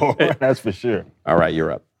this go. That's for sure. All right,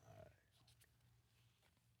 you're up.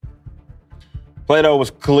 Plato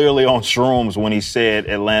was clearly on shrooms when he said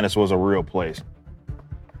Atlantis was a real place.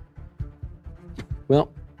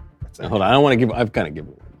 Well, hold on. I don't want to give. I've kind of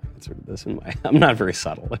given my answer to this. I'm not very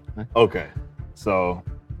subtle. Okay, so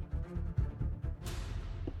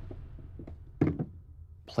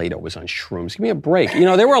Plato was on shrooms. Give me a break.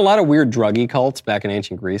 There were a lot of weird druggy cults back in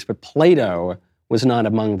ancient Greece, but Plato was not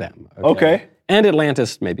among them. Okay. And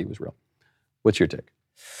Atlantis maybe was real. What's your take?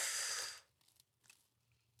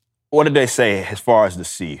 What did they say as far as the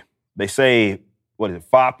sea? They say,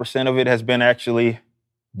 5% of it has been actually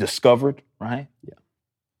discovered, right? Yeah.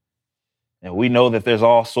 And we know that there's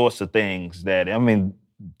all sorts of things that,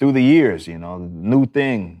 through the years, new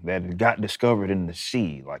thing that got discovered in the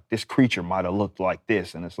sea. Like this creature might have looked like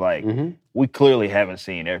this. And it's like, we clearly haven't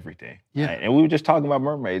seen everything. Yeah. Right? And we were just talking about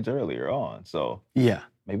mermaids earlier on. So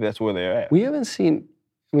maybe that's where they're at. We haven't seen,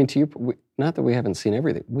 not that we haven't seen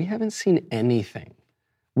everything. We haven't seen anything.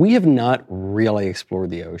 We have not really explored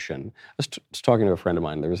the ocean. I was talking to a friend of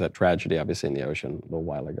mine. There was that tragedy, obviously, in the ocean a little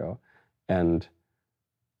while ago. And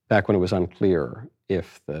back when it was unclear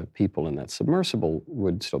if the people in that submersible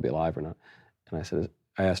would still be alive or not. And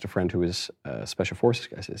I asked a friend who was a special forces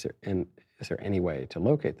guy, I said, is there any way to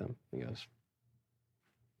locate them? He goes,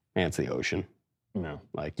 man, it's the ocean. No.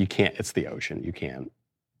 Like, you can't, it's the ocean. You can't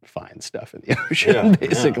find stuff in the ocean,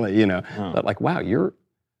 basically, But like, wow, you're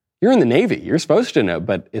in the Navy. You're supposed to know,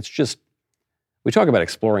 but it's just, we talk about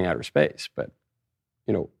exploring outer space, but,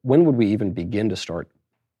 when would we even begin to start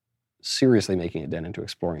seriously making a dent into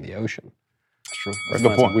exploring the ocean? That's true. That's a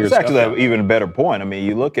good point. It's actually an even better point.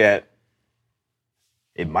 You look at,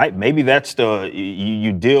 maybe that's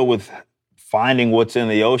you deal with finding what's in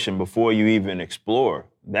the ocean before you even explore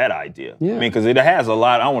that idea. Yeah. I mean, because it has a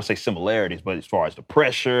lot, I don't want to say similarities, but as far as the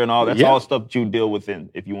pressure and all, that's all stuff that you deal with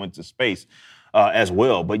if you went to space as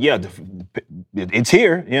well. But yeah, it's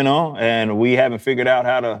here, and we haven't figured out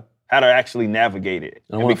how to actually navigate it.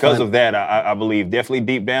 And because of that, I believe definitely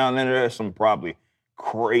deep down there's some probably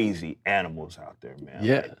crazy animals out there, man.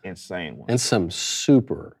 Yeah. Like, insane ones. And some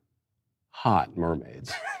super hot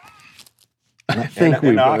mermaids. I think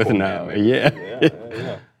we both know.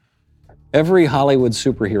 Yeah. Every Hollywood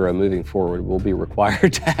superhero moving forward will be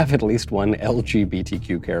required to have at least one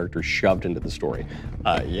LGBTQ character shoved into the story.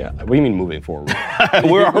 What do you mean moving forward?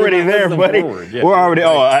 We're already there, buddy. Yeah. We're already,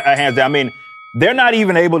 hands down. I mean, they're not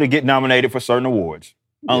even able to get nominated for certain awards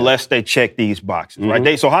unless they check these boxes,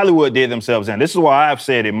 right? So Hollywood did themselves in. This is why I've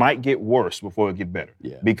said it might get worse before it get better.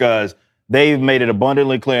 Yeah. Because they've made it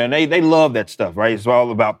abundantly clear, and they love that stuff, right? It's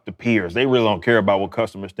all about the peers. They really don't care about what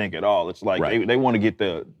customers think at all. It's like they want to get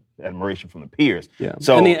the admiration from the peers. Yeah.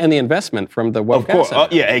 So and the investment from the web. Of course.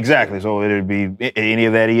 Yeah, exactly. So it'd be any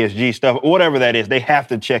of that ESG stuff, whatever that is, they have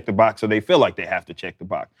to check the box, or they feel like they have to check the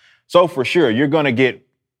box. So for sure, you're going to get,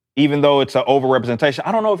 even though it's an overrepresentation,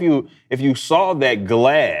 I don't know if you saw that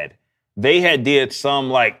GLAAD, they had did some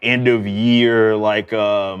like end of year, like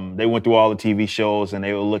they went through all the TV shows and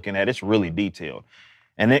they were looking at it's really detailed.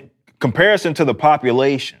 And in comparison to the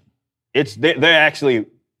population, they're actually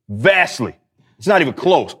vastly, it's not even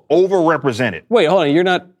close, overrepresented. Wait, hold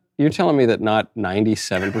on, you're telling me that not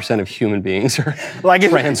 97% of human beings are like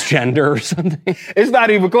transgender or something? It's not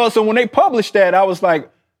even close. So when they published that, I was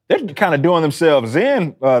like, they're kind of doing themselves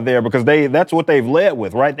in there because that's what they've led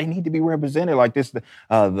with, right? They need to be represented like this,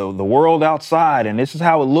 the world outside, and this is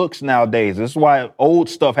how it looks nowadays. This is why old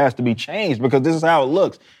stuff has to be changed, because this is how it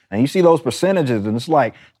looks. And you see those percentages, and it's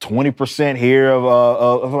like 20% here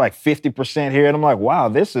of like 50% here, and I'm like, wow,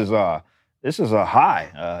 this is a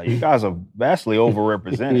high. You guys are vastly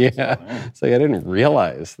overrepresented. Yeah, so I didn't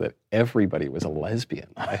realize that everybody was a lesbian.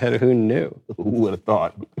 Who knew? Who would have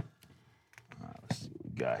thought?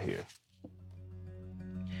 Got here.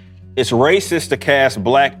 It's racist to cast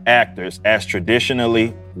black actors as traditionally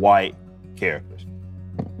white characters.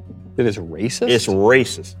 It is racist? It's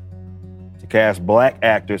racist to cast black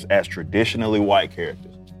actors as traditionally white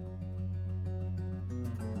characters.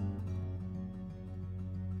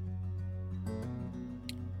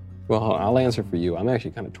 Well, I'll answer for you. I'm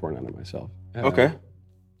actually kind of torn on it myself. Okay.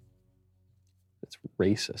 It's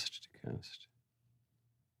racist to cast.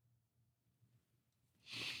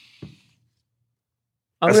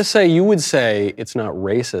 I'm going to say you would say it's not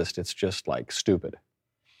racist, it's just like stupid.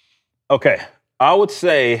 Okay. I would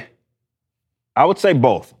say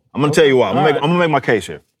both. I'm going to tell you why. I'm going to make my case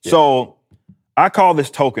here. Yeah. So I call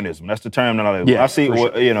this tokenism. That's the term that I see.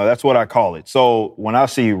 That's what I call it. So when I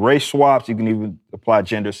see race swaps, you can even apply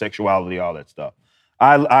gender, sexuality, all that stuff.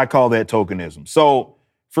 I call that tokenism. So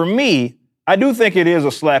for me, I do think it is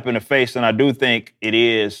a slap in the face, and I do think it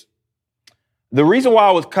is. The reason why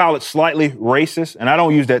I would call it slightly racist, and I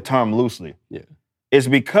don't use that term loosely, is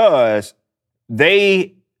because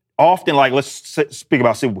they often, like, let's speak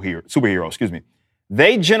about superhero, excuse me.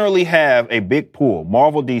 They generally have a big pool,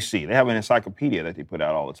 Marvel, DC. They have an encyclopedia that they put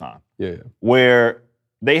out all the time. Yeah. Where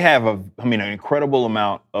they have an incredible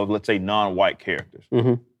amount of, let's say, non-white characters.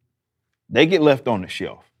 Mm-hmm. They get left on the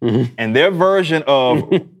shelf. Mm-hmm. And their version of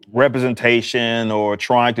representation or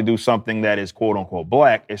trying to do something that is quote unquote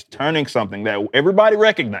black is turning something that everybody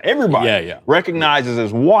recognizes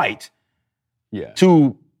as white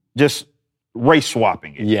to just race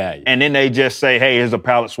swapping it. Yeah. And then they just say, hey, here's a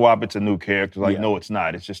palette swap, it's a new character. Like, no, it's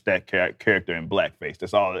not. It's just that character in blackface.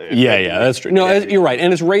 That's all. That's true. No, you're right.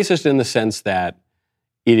 And it's racist in the sense that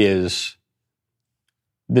it is,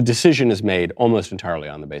 the decision is made almost entirely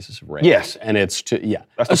on the basis of race. Yes. And it's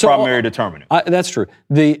that's the primary determinant. That's true.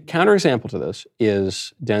 The counterexample to this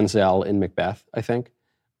is Denzel in Macbeth, I think.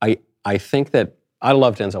 I think that, I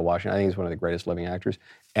love Denzel Washington. I think he's one of the greatest living actors.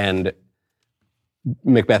 And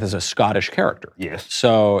Macbeth is a Scottish character. Yes.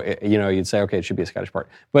 So, you'd say, okay, it should be a Scottish part.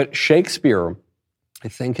 But Shakespeare, I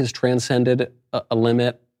think, has transcended a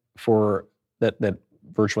limit for that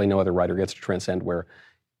virtually no other writer gets to transcend, where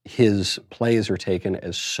his plays are taken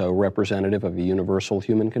as so representative of a universal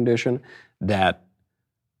human condition that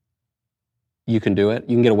you can do it.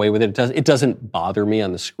 You can get away with it. It doesn't bother me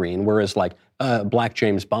on the screen. Whereas like Black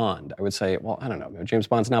James Bond, I would say, well, I don't know. James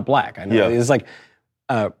Bond's not black. I know. Yeah. It's like,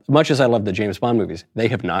 much as I love the James Bond movies, they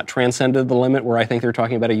have not transcended the limit where I think they're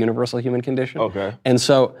talking about a universal human condition. Okay. And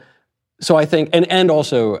so I think, and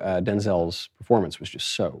also Denzel's performance was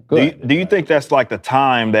just so good. Do you think that's like the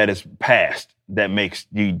time that is past? that makes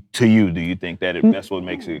you, to you, do you think that's what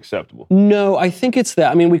makes it acceptable? No, I think it's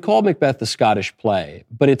that. I mean, we call Macbeth the Scottish play,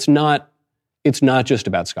 but it's not just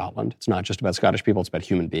about Scotland. It's not just about Scottish people. It's about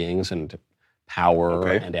human beings and power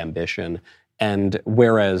and ambition. And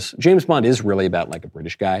whereas James Bond is really about like a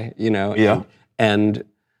British guy, you know? Yeah. And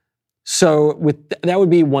so that would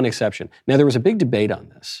be one exception. Now, there was a big debate on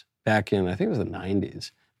this back in, I think it was the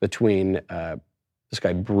 90s, between this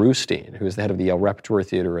guy Brustein, who was the head of the Yale Repertory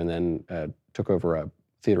Theater and then took over a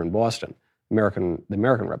theater in Boston, the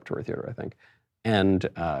American Repertory Theater, I think, and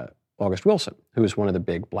August Wilson, who was one of the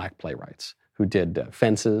big black playwrights, who did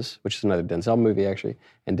Fences, which is another Denzel movie actually,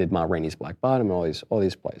 and did Ma Rainey's Black Bottom, and all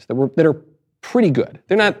these plays that are pretty good.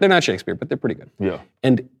 They're not Shakespeare, but they're pretty good. Yeah.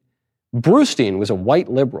 And Brustein was a white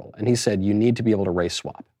liberal, and he said you need to be able to race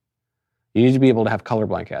swap. You need to be able to have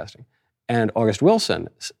colorblind casting. And August Wilson,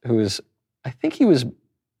 I think he was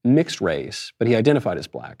mixed race, but he identified as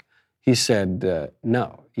black. He said,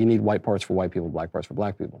 no, you need white parts for white people, black parts for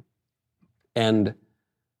black people. And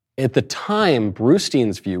at the time,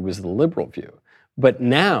 Brustein's view was the liberal view. But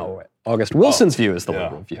now, August Wilson's view is the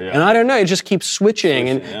liberal view. Yeah. And I don't know, it just keeps switching.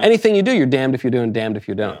 And anything you do, you're damned if you do and damned if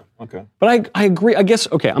you don't. Yeah. Okay. But I agree. I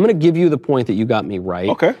guess, okay, I'm going to give you the point that you got me right.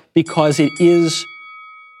 Okay. Because it is,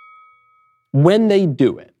 when they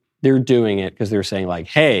do it, they're doing it because they're saying like,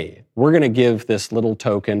 hey, we're going to give this little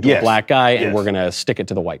token to a black guy and we're going to stick it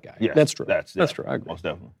to the white guy. Yes. That's true. That's true. I agree. Most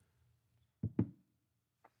definitely.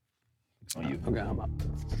 On you. Okay, I'm up.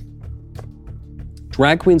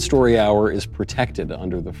 Drag Queen Story Hour is protected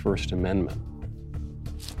under the First Amendment.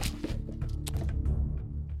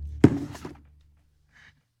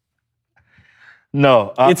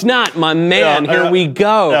 No. It's not, my man. Here we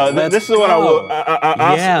go. This is what I will.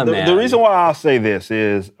 The reason why I'll say this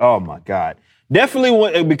is, oh my God.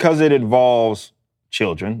 Definitely because it involves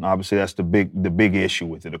children. Obviously, that's the big issue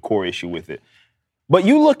with it, the core issue with it. But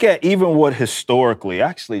you look at even what historically,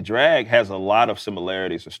 actually, drag has a lot of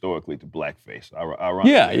similarities historically to blackface.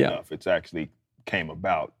 Ironically enough, it's actually came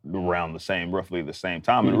about around roughly the same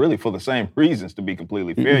time, and really for the same reasons, to be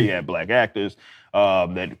completely fair. You had black actors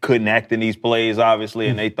that couldn't act in these plays, obviously,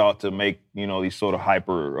 and they thought to make, these sort of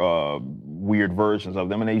hyper weird versions of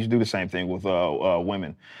them, and they used to do the same thing with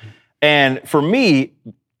women. And for me,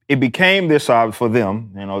 it became this, for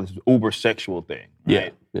them, this uber sexual thing.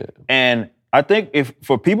 Right? Yeah. And I think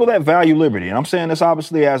for people that value liberty, and I'm saying this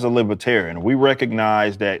obviously as a libertarian, we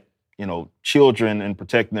recognize that, children and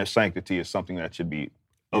protecting their sanctity is something that should be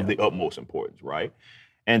of the utmost importance, right?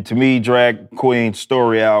 And to me, Drag Queen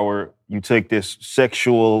Story Hour, you take this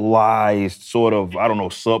sexualized sort of, I don't know,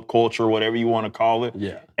 subculture, whatever you want to call it.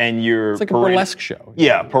 Yeah. And you're... It's like a burlesque show.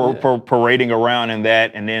 Yeah, parading around in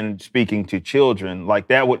that and then speaking to children. Like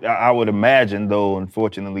that I would imagine, though,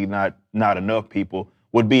 unfortunately, not enough people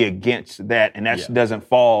would be against that, and that doesn't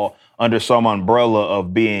fall under some umbrella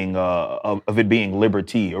of being of it being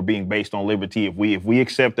liberty or being based on liberty. If we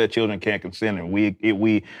accept that children can't consent and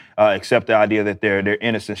we accept the idea that their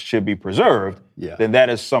innocence should be preserved, then that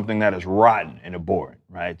is something that is rotten and abhorrent,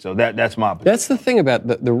 right? So that's my position. That's the thing about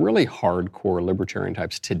the really hardcore libertarian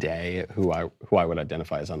types today, who I would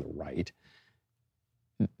identify as on the right.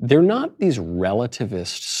 They're not these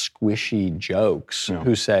relativist, squishy jokes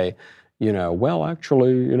who say, well,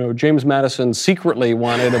 actually, James Madison secretly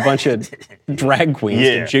wanted a bunch of drag queens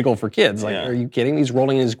to jiggle for kids. Like, are you kidding? He's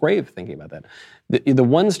rolling in his grave thinking about that. The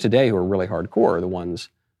ones today who are really hardcore are the ones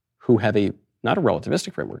who have not a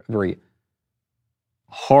relativistic framework, a very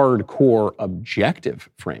hardcore objective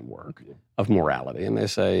framework of morality. And they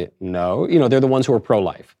say, no, they're the ones who are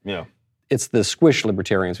pro-life. Yeah. It's the squish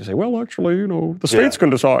libertarians who say, well, actually, the states can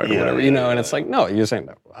decide, or whatever, and it's like, no, you're saying,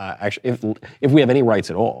 no, actually, if we have any rights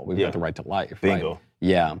at all, we've got the right to life. Bingo.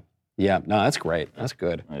 Right? Yeah. No, that's great. That's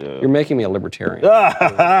good. Yeah. You're making me a libertarian.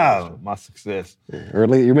 My success. Or at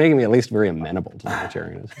least, you're making me at least very amenable to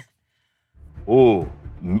libertarianism. Ooh.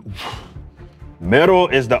 Metal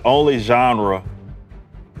is the only genre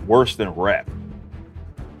worse than rap.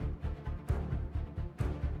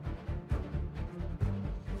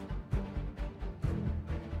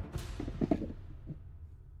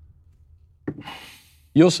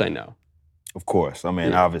 You'll say no. Of course. I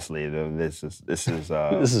mean, obviously, this is this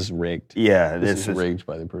is rigged. Yeah, this is rigged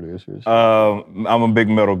by the producers. I'm a big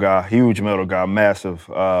metal guy, huge metal guy, massive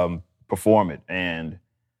performant. And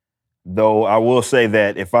though I will say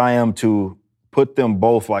that if I am to put them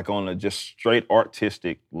both like on a just straight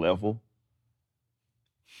artistic level,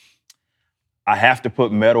 I have to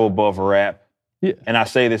put metal above rap. Yeah. And I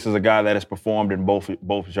say this as a guy that has performed in both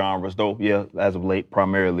genres, though, as of late,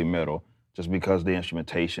 primarily metal. Just because the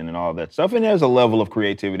instrumentation and all that stuff. And there's a level of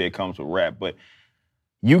creativity that comes with rap. But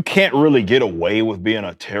you can't really get away with being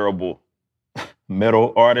a terrible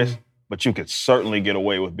metal artist, but you could certainly get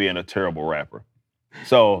away with being a terrible rapper.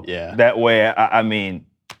 So that way, I mean...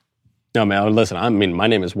 No, man, listen, my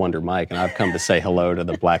name is Wonder Mike, and I've come to say hello to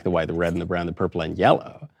the black, the white, the red, and the brown, the purple, and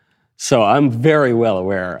yellow. So I'm very well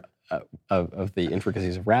aware of the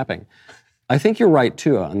intricacies of rapping. I think you're right,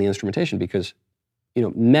 too, on the instrumentation, because,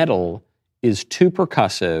 metal is too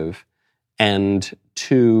percussive and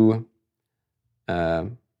too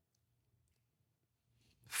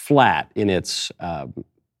flat in its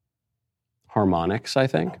harmonics, I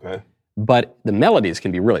think. Okay. But the melodies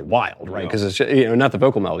can be really wild, right? Because it's not the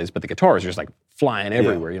vocal melodies, but the guitars are just like flying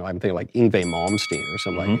everywhere. I'm thinking like Yngwie Malmsteen or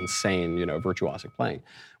some like insane, virtuosic playing.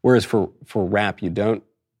 Whereas for rap, you don't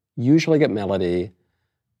usually get melody.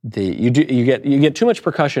 You get too much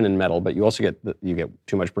percussion in metal, but you also get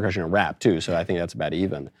too much percussion in rap too. So I think that's about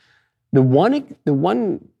even. The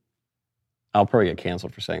one I'll probably get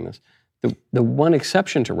canceled for saying this. The one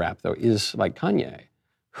exception to rap though is like Kanye,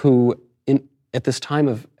 who at this time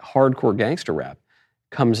of hardcore gangster rap,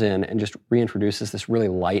 comes in and just reintroduces this really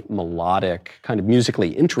light, melodic, kind of musically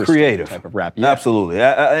interesting creative type of rap. Yeah. Absolutely.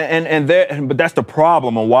 But that's the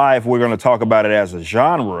problem, and why, if we're going to talk about it as a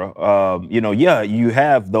genre, you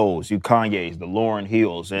have those, you Kanye's, the Lauryn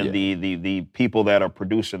Hills, and the people that are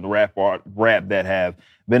producing the rap that have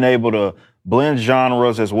been able to blend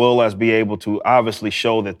genres as well as be able to obviously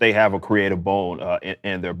show that they have a creative bone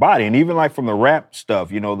in their body. And even like from the rap stuff,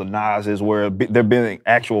 the Nas is where they're being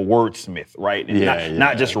actual wordsmith, right? And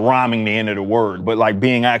not just rhyming the end of the word, but like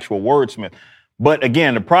being actual wordsmith. But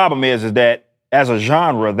again, the problem is that as a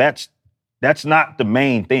genre, that's not the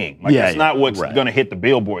main thing. Like that's not what's going to hit the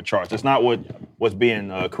Billboard charts. It's not what's being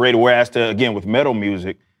created. Whereas again, with metal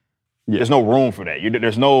music, there's no room for that.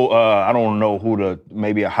 There's no, I don't know who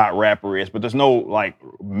maybe a hot rapper is, but there's no like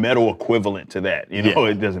metal equivalent to that.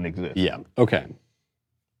 It doesn't exist. Yeah. Okay.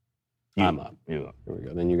 I'm up. Here we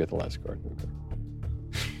go. Then you get the last card.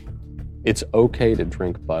 Okay. It's okay to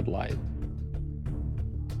drink Bud Light.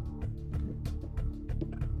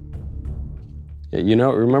 Yeah,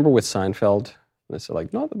 remember with Seinfeld? They said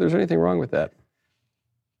like, not that there's anything wrong with that.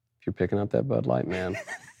 If you're picking up that Bud Light, man.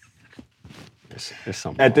 There's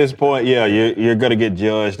something at this point, you're going to get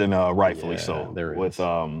judged, and rightfully so. There is.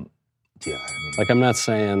 Like, I'm not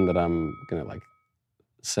saying that I'm going to like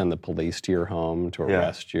send the police to your home to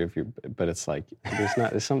arrest you but it's like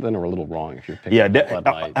there's something a little wrong if you're picking up Bud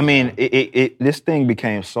Light. I mean, this thing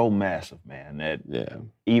became so massive, man, that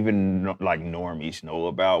even like normies know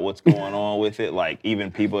about what's going on with it. Like even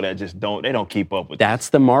people that just don't keep up with. That's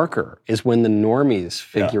the marker, is when the normies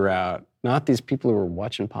figure out. Not these people who are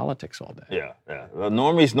watching politics all day. Yeah. Well,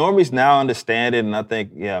 normies now understand it, and I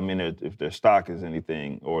think, if their stock is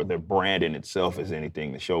anything, or their brand in itself is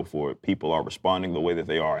anything to show for it, people are responding the way that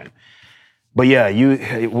they are. But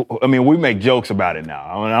we make jokes about it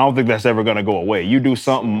now. I don't think that's ever going to go away. You do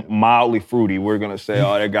something mildly fruity, we're going to say,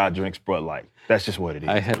 oh, that guy drinks Bud Light. That's just what it is.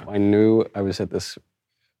 I knew I was at this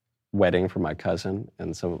wedding for my cousin,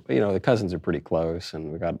 and so, the cousins are pretty close,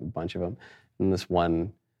 and we got a bunch of them, and this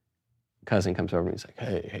one cousin comes over and he's like,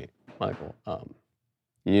 hey, Michael,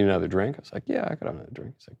 you need another drink? I was like, yeah, I got another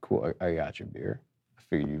drink. He's like, cool, I got your beer. I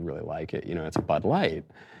figured you'd really like it. It's a Bud Light.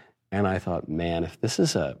 And I thought, man, if this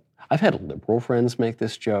is I've had liberal friends make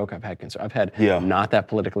this joke. I've had not that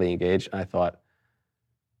politically engaged. And I thought,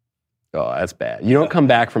 oh, that's bad. You don't come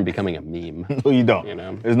back from becoming a meme. No, you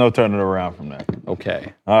don't. There's no turning around from that.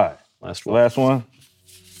 Okay. All right. Last one.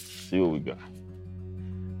 See what we got.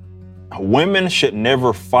 Women should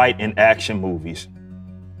never fight in action movies.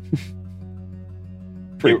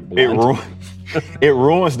 It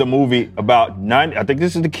ruins the movie about 90. I think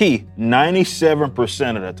this is the key.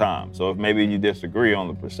 97% of the time. So if maybe you disagree on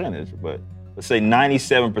the percentage, but let's say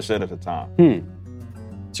 97% of the time.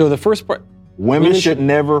 So the first part, women should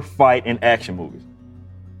never fight in action movies.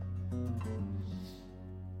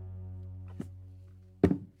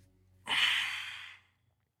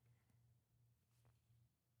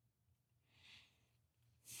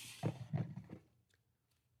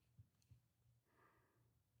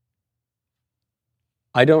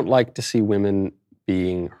 I don't like to see women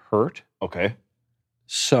being hurt. Okay.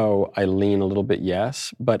 So I lean a little bit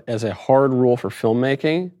yes. But as a hard rule for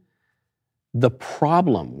filmmaking, the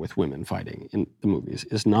problem with women fighting in the movies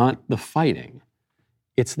is not the fighting.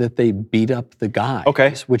 It's that they beat up the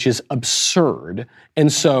guys, which is absurd.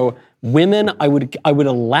 And so women, I would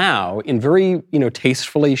allow in very,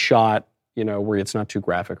 tastefully shot, where it's not too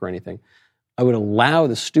graphic or anything, I would allow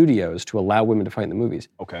the studios to allow women to fight in the movies.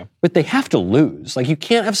 Okay. But they have to lose. Like, you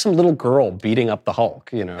can't have some little girl beating up the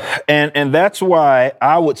Hulk, And that's why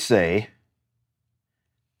I would say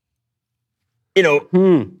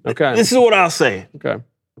Okay. This is what I'll say. Okay.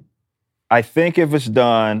 I think if it's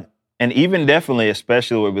done, and even definitely,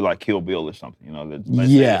 especially it would be like Kill Bill or something, let's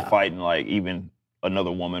say they're fighting like even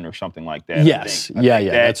another woman or something like that. Yes. I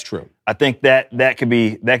think that's true. I think that could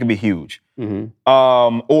be huge.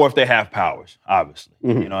 Or if they have powers, obviously.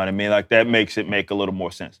 You know what I mean? Like that makes it make a little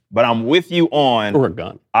more sense. But I'm with you on or a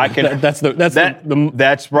gun. I can that's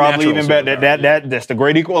probably even better. That's the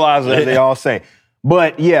great equalizer, as they all say.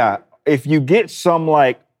 But yeah, if you get some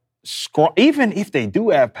like even if they do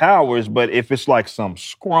have powers, but if it's like some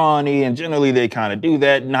scrawny, and generally they kind of do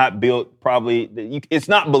that, not built probably, it's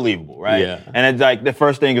not believable, right? Yeah. And it's like the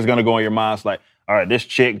first thing is going to go in your mind is like, all right, this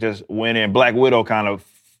chick just went in. Black Widow kind of,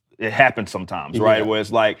 it happens sometimes, right? Yeah. Where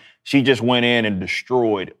it's like she just went in and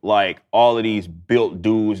destroyed like all of these built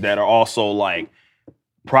dudes that are also like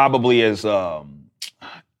probably as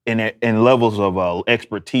in levels of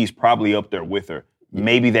expertise probably up there with her.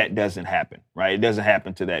 Maybe that doesn't happen, right? It doesn't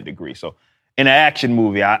happen to that degree. So in an action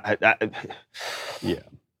movie, I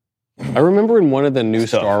remember in one of the new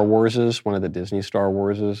Star Warses, one of the Disney Star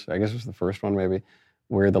Warses, I guess it was the first one maybe,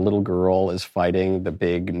 where the little girl is fighting the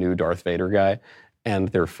big new Darth Vader guy, and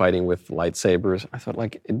they're fighting with lightsabers. I thought,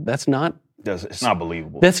 like, that's not... It's not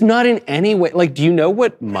believable. That's not in any way... Like, do you know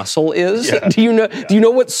what muscle is? Yeah. Do you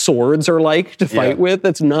know what swords are like to fight with?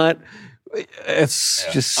 That's not... It's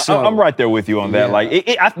just so... I'm right there with you on that.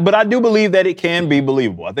 Yeah. But I do believe that it can be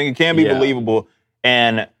believable. I think it can be believable.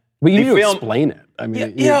 But you need to explain it. I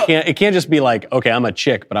mean, it can't just be like, okay, I'm a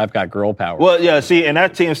chick, but I've got girl power. Well, yeah, see, and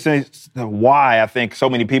that seems why I think so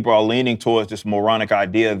many people are leaning towards this moronic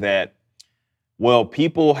idea that, well,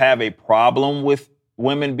 people have a problem with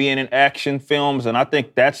women being in action films, and I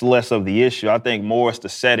think that's less of the issue. I think more it's the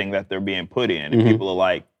setting that they're being put in, and people are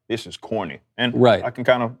like, this is corny. And I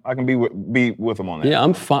can be with them on that. Yeah,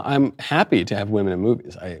 I'm happy to have women in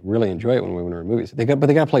movies. I really enjoy it when women are in movies. But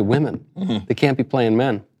they got to play women. They can't be playing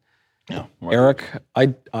men. No, right. Eric,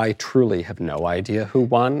 I truly have no idea who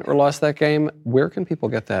won or lost that game. Where can people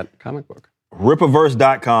get that comic book?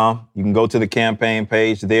 Ripaverse.com. You can go to the campaign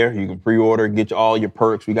page there. You can pre-order, get all your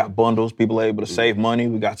perks. We got bundles. People are able to save money.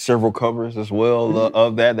 We got several covers as well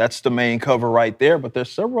of that. That's the main cover right there. But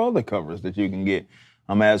there's several other covers that you can get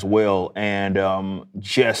as well. And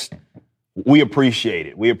we appreciate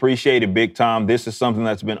it. We appreciate it big time. This is something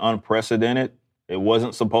that's been unprecedented. It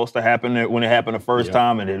wasn't supposed to happen when it happened the first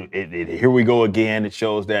time. And here we go again. It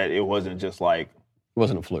shows that it wasn't just like... It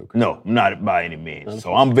wasn't a fluke. No, not by any means.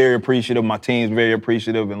 So I'm very appreciative. My team's very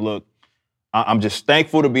appreciative. And look, I'm just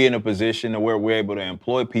thankful to be in a position where we're able to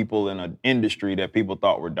employ people in an industry that people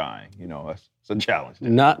thought were dying. It's a challenge.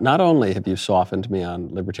 Not only have you softened me on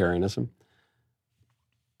libertarianism,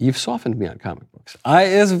 you've softened me on comic books.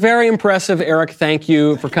 It's very impressive, Eric. Thank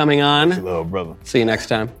you for coming on. Much love, brother. See you next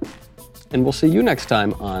time. And we'll see you next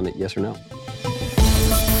time on Yes or No.